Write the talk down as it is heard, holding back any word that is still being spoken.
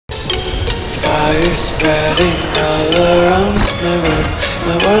fire spreading all around my room.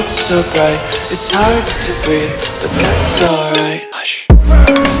 My world's so bright, it's hard to breathe, but that's alright. Hush.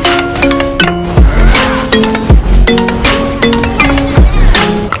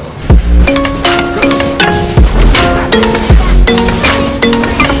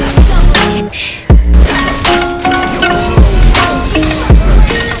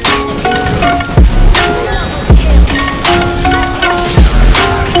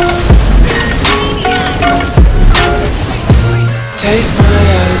 Take my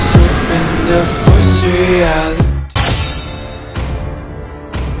eyes open to force reality.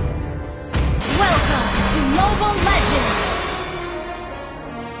 Welcome to Mobile Legends!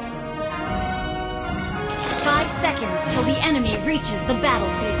 5 seconds till the enemy reaches the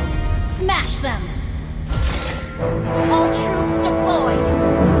battlefield. Smash them! All troops deployed!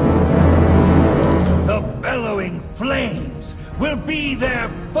 The bellowing flames will be their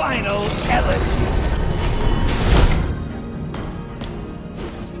final elegy.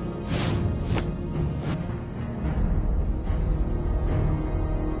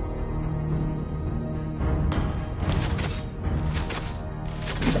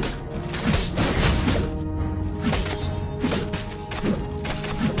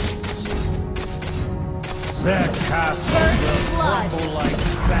 Their castles will crumble like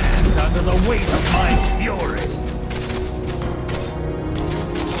sand under the weight of my fury.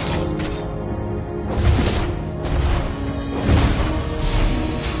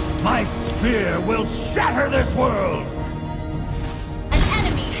 My spear will shatter this world! An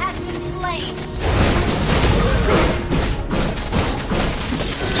enemy has been slain!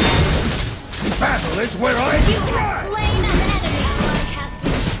 Battle is where I You have thrive! slain an enemy! Ally has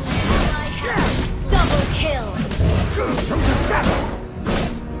been slain! Ally has been slain! Double kill! To the shadow!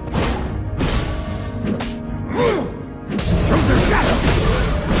 To the shadow!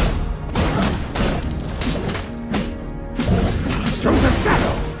 To the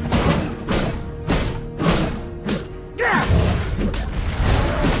shadow!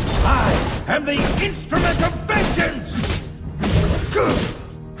 I am the instrument of vengeance!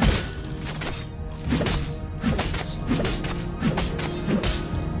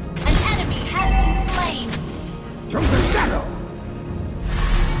 An enemy has been slain! To the shadow!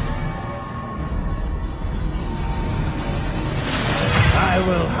 I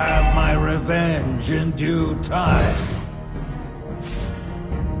will have my revenge in due time.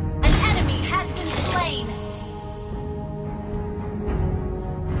 An enemy has been slain!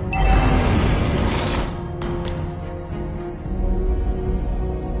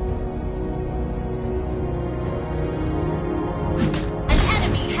 An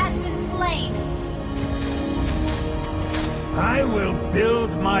enemy has been slain! I will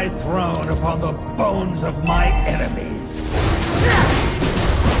build my throne upon the bones of my enemies.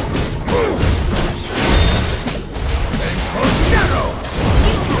 Shadow!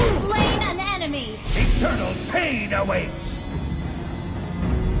 You have slain an enemy! Eternal pain awaits!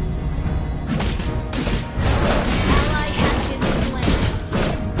 Ally has been slain!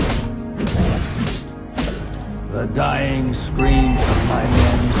 The dying screams of my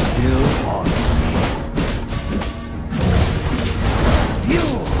men still haunt me.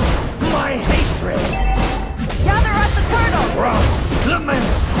 Fuel my hatred! Gather up the turtle! From lament,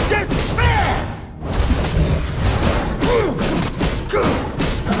 despair!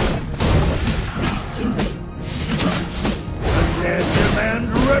 The dead demand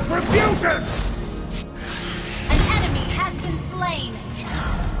retribution! An enemy has been slain!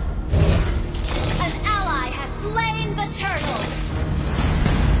 An ally has slain the turtle!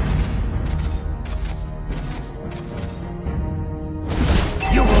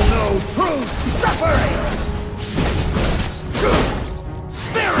 You will know true suffering!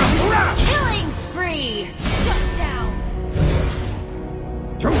 Spear of wrath! Killing spree! Shut down!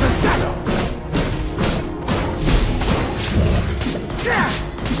 To the shadow!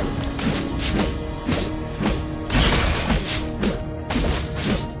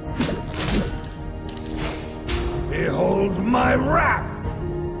 Behold my wrath!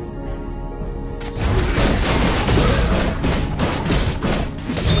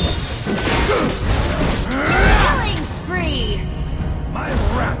 Killing spree! My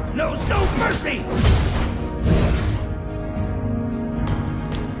wrath knows no mercy!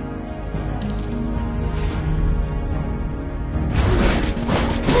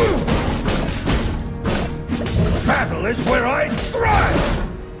 Battle is where I thrive!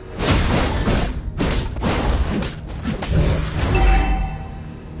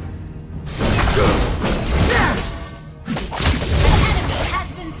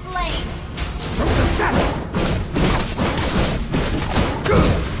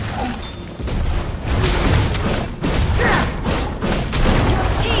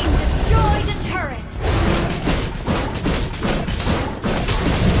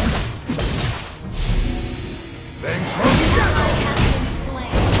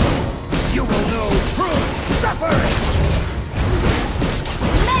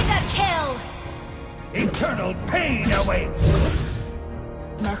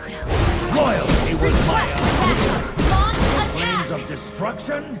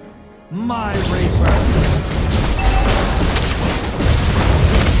 destruction, my rebirth.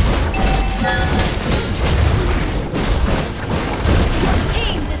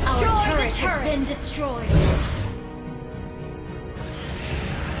 Team destroyed. Our turret has been destroyed.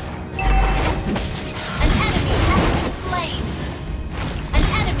 An enemy has been slain. An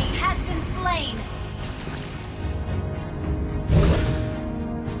enemy has been slain.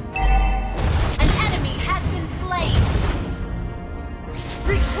 An enemy has been slain.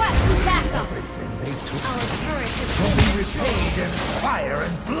 Request backup. Everything they took Our turret has will been be destroyed. repaid in fire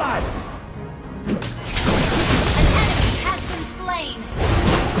and blood. An enemy has been slain.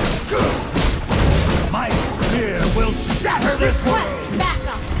 My spear will shatter this world! Request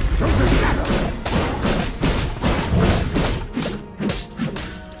backup. Through the shadow!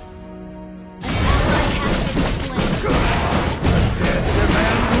 An ally has been slain. The dead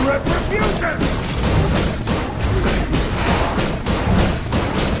demand retribution!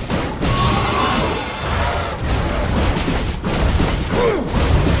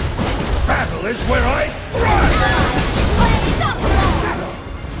 Battle is where I thrive! Unstoppable.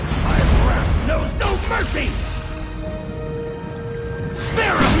 My wrath knows no mercy!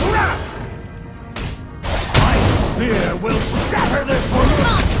 Spear of wrath! My spear will shatter this world!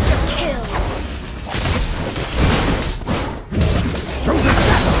 Monster kill. Through the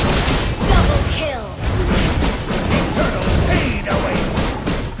shadow! Double kill. Eternal pain awaits!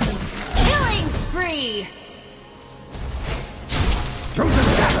 Killing spree. Through the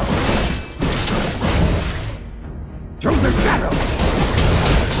shadow! Through the shadow!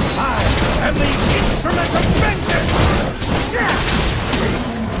 I am the instrument of vengeance!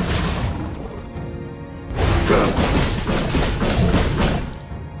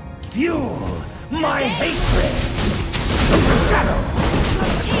 Fuel my hatred! Through the shadow!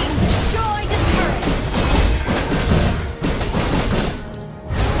 Your team destroyed a turret.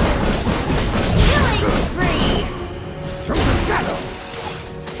 Killing spree. Through the shadow!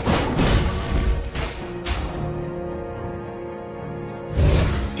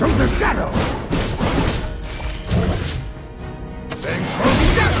 Through the shadow! Thanks for the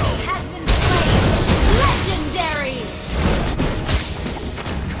shadow! Enemy has been slain. Legendary.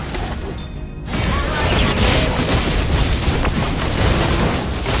 Ally has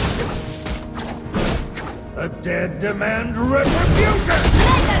The dead demand retribution!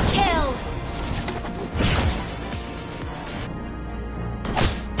 mega kill.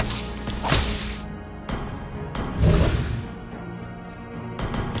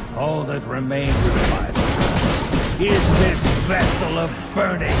 All that remains of my life is this vessel of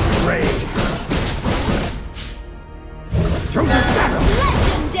burning rage. Through the shadow,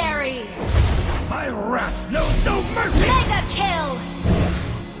 Legendary. my wrath knows no mercy! Mega kill.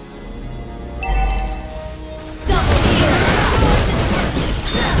 Double kill.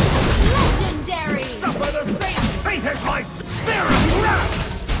 Legendary. Suffer the same fate as my spear of wrath!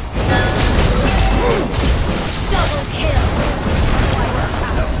 Double kill.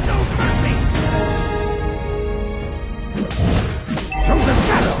 Knows no mercy! Through the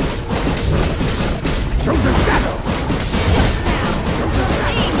shadow! Through the shadow! Shut down.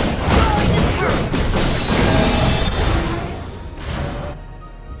 Team destroyed the turret.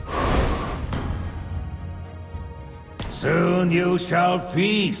 Soon you shall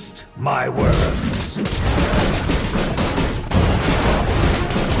feast, my worms.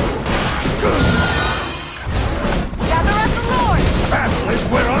 Gather at the Lord. Battle is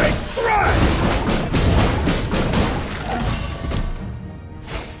where I thrive!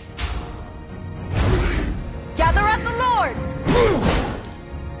 Gather at the Lord.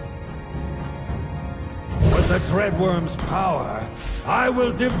 With the Dreadworm's power, I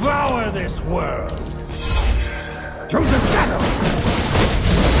will devour this world! Through the shadow!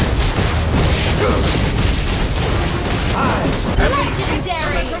 I am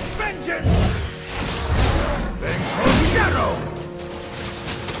Legendary. the vengeance! Thanks for shadow!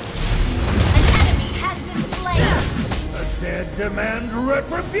 An enemy has been slain. The dead demand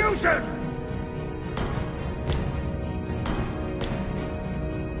retribution!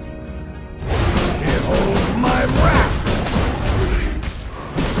 Behold my wrath!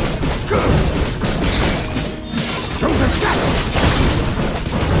 Through the shadow!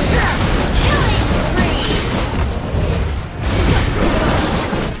 Killing spree.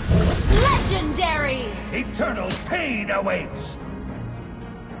 Legendary. Eternal pain awaits!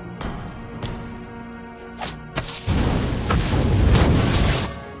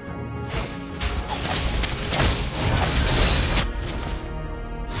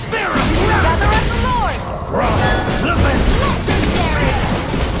 Gather at the Lord. From the vent! Legendary.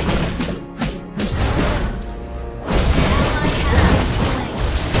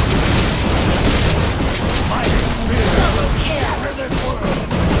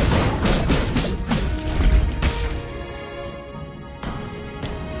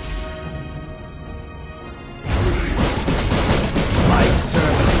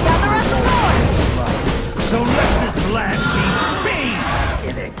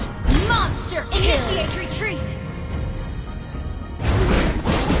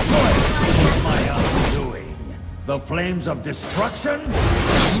 flames of destruction?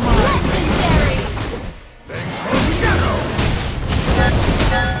 Legendary! Shadow!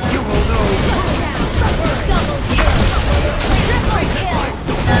 You will know. Double kill! Triple kill!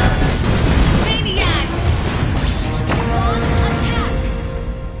 Maniac! Launch attack!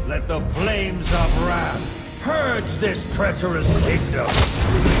 Let the flames of wrath purge this treacherous kingdom.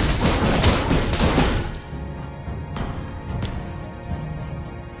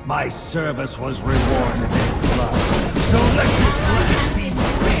 My service was rewarded in blood, so let this land be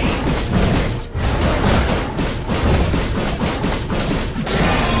paid.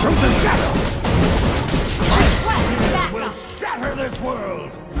 From the shadow, Request will backup! shatter this world.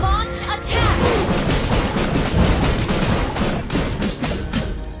 Launch attack!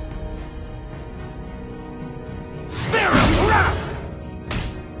 Spear of wrath!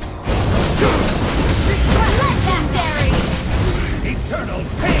 Legendary! Eternal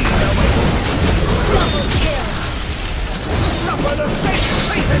pain awaits. Double kill! Suffer the fate in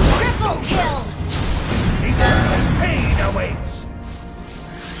my Triple kill! eternal pain awaits.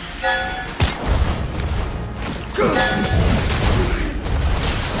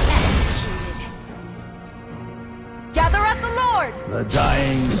 Executed. Gather at the Lord! The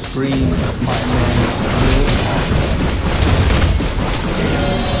dying screams of my men still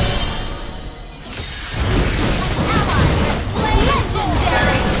Ally has slain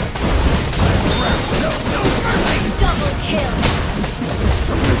legendary! Double kill!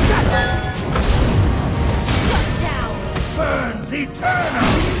 Shut down! burns eternal.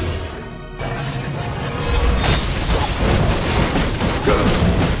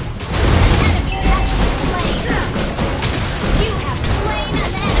 Enemy has been slain! You have slain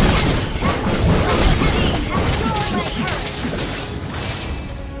an enemy! Team has stolen a turret!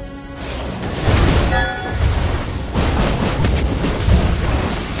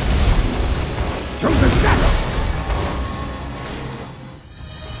 Through the shadow.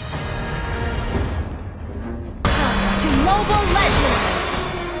 To Mobile Legends!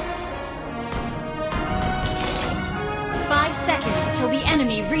 5 seconds till the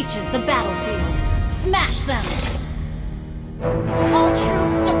enemy reaches the battlefield. Smash them! All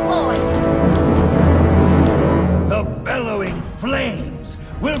troops deployed! The bellowing flames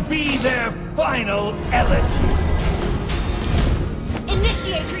will be their final elegy.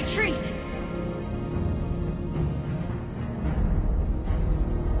 Initiate retreat!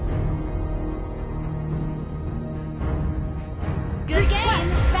 Good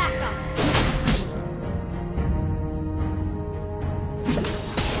Request backup!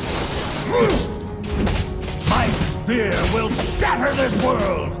 My spear will shatter this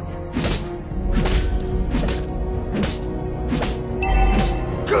world.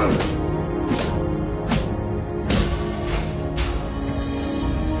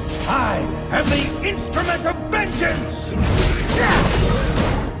 I am the instrument of vengeance!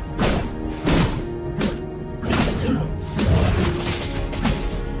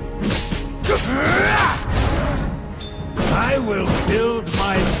 I will build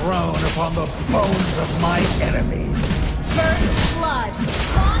my throne upon the bones of my enemies. First blood!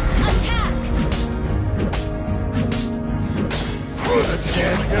 Launch attack! The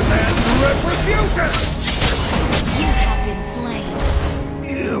dead demand retribution! You have been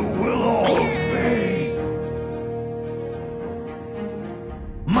slain. You will all pay.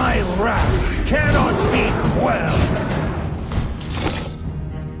 My wrath cannot be quelled.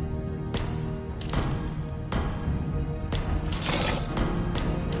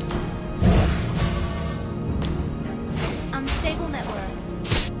 Unstable network.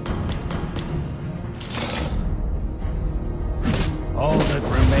 All that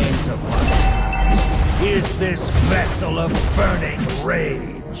remains of my past is this vessel of burning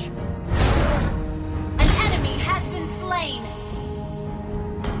rage. An enemy has been slain.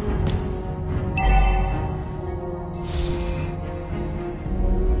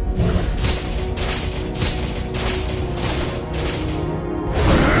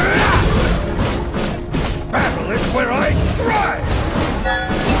 Battle is where I thrive!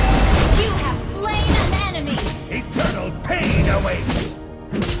 You have slain an enemy. Eternal pain awaits!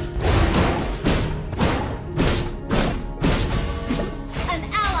 An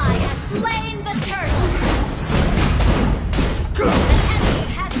ally has slain the turtle. An enemy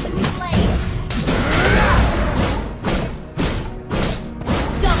has been slain.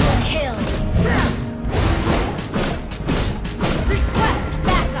 Double kill. Request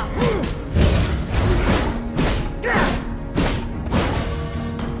backup.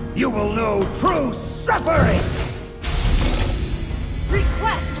 You will know true suffering!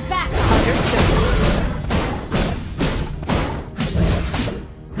 Request backup.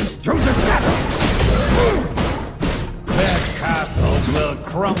 Through the shadow!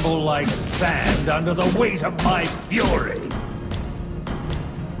 crumble like sand under the weight of my fury.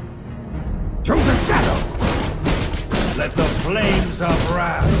 Through the shadow! Let the flames of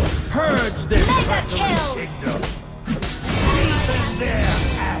wrath purge this treacherous kingdom. Deepen their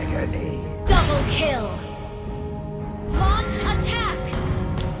agony. Double kill. Launch attack.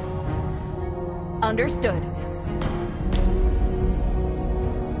 Understood.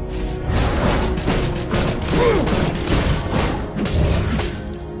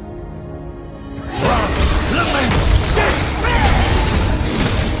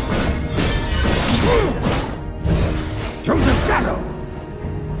 Through the shadow!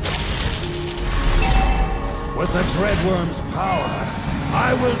 With the Dreadworm's power,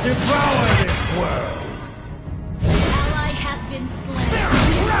 I will devour this world! Ally has been slain.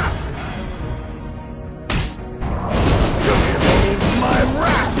 Behold my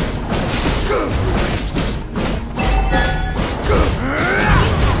wrath!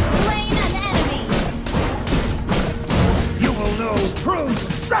 Slain an enemy. You will know true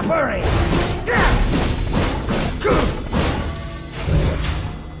suffering!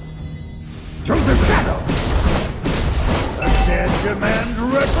 Through the shadow! The dead demand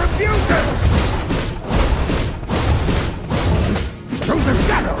retribution! Through the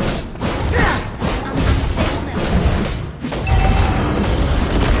shadow!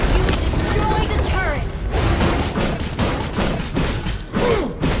 You destroyed a turret.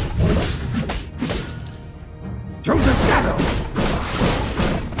 Through the shadow!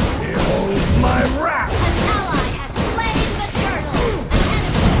 Behold my wrath! An ally has slain the turtle. An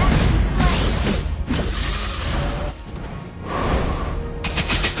enemy has been slain.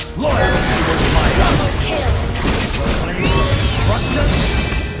 Loyalty was my Double kill. destruction,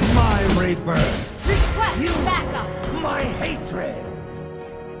 my rebirth, Request backup. my hatred.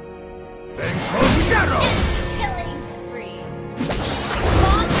 Vengeful shadow! Killing spree.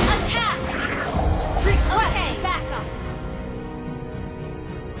 Launch attack. Request backup.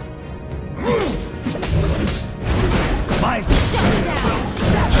 My Shut down.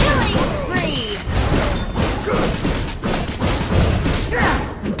 Killing spree.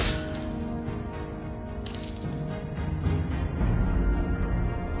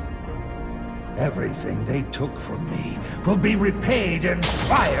 Everything they took from me will be repaid in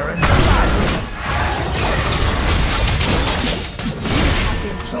fire and blood. Have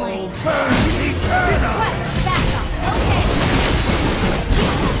been slain. Burn eternal! Request backup. Okay. You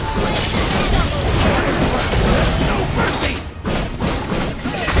have slain an enemy. No mercy!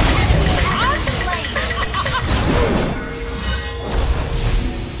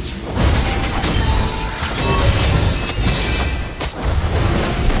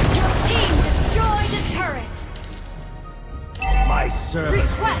 My service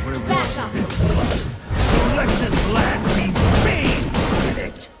Request was rewarded backup. in blood. So let this land be bathed in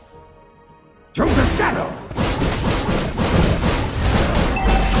it. Through the shadow.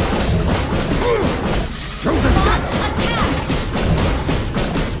 Through the Launch shadow. attack.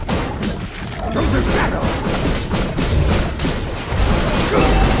 Through the shadow.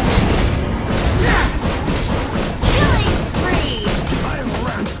 Killing spree. My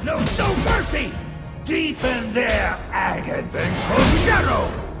wrath knows no mercy. Deep in their agony, vengeful shadow.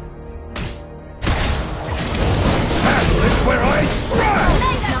 Battle is where I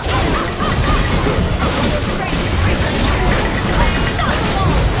thrive.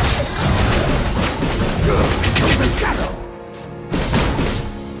 Through the shadow.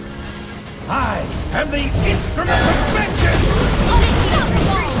 I am the instrument of vengeance.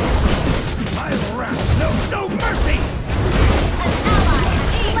 Unstoppable. My wrath knows no mercy. An ally has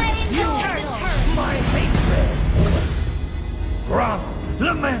slain the turtle. My hatred. Grovel,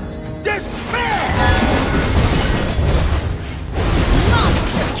 lament, despair.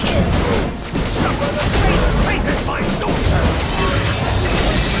 Monster kill. Suffer the fate fated my daughter.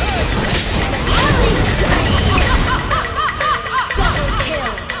 Killing spree. Double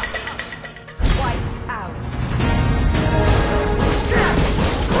kill. Wiped out.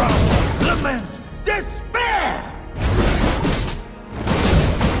 Grovel, lament, despair.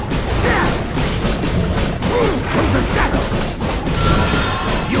 From the shadow,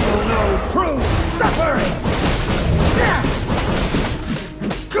 you will know true suffering.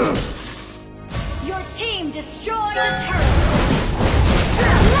 Your team destroyed a turret.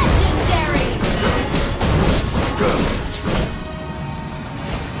 Legendary.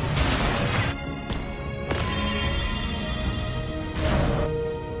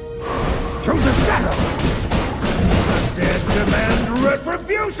 Through the shadow, the dead demand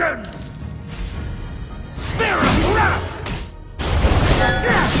retribution. Spear of wrath.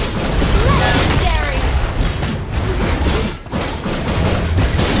 Legendary.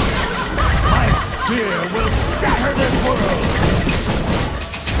 spear will shatter this world!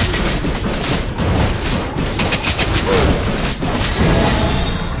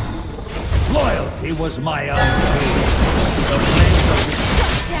 Loyalty was my unpaid. The flames of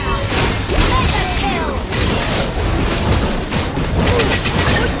Shut down! Mega kill!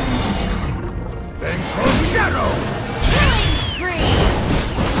 vengeful shadow! Killing spree!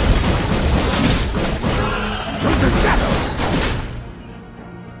 To the shadow!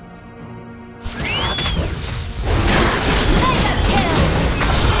 Mega kill!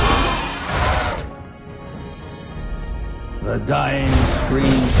 The dying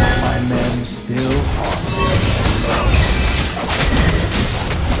screams of my men still haunt.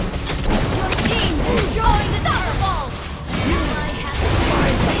 Your team destroyed the Thunderbolt!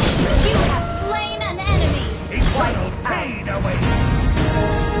 You have slain an enemy! Eternal pain awaits!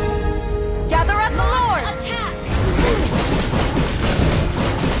 Gather at the Lord! Attack!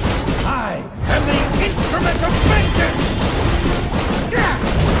 I am the instrument of vengeance!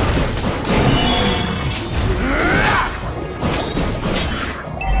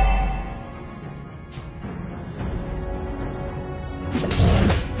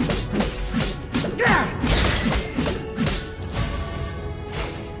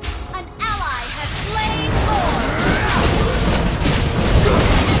 An ally has slain Lord!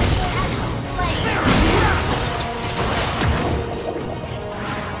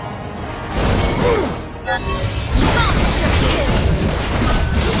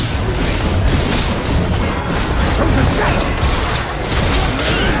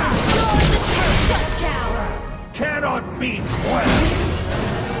 Cannot be well!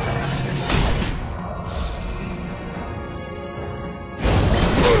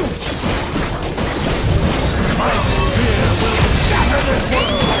 My spear will shatter this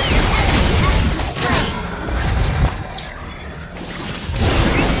world!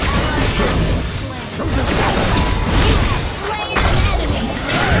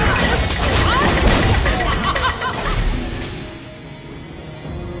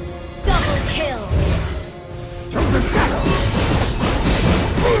 Double kill! To the shadow!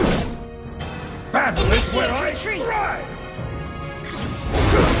 Battle is where I Retreat. thrive!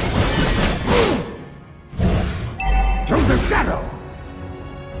 To the shadow!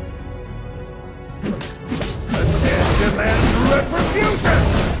 The dead demands retribution!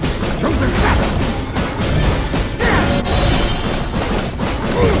 To the shadow!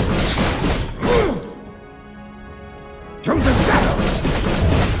 To the shadow!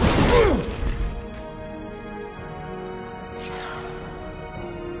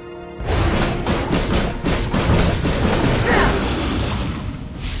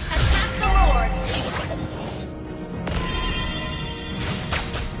 Attack the Lord!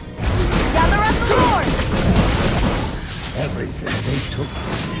 Gather up the Lord! Everything they took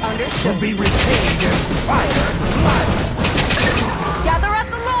Understood. will be retained in fire and blood! Gather up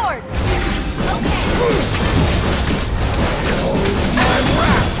the Lord! Okay. Behold my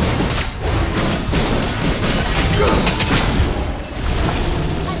wrath!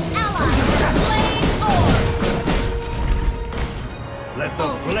 An ally has slain Lord! Let the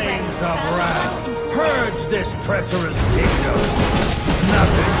flames of wrath purge this treacherous kingdom!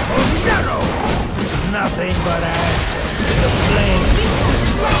 Nothing but shadow! Nothing but ashes! The flames! You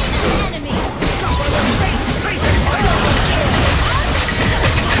have slain an enemy! suffer the fate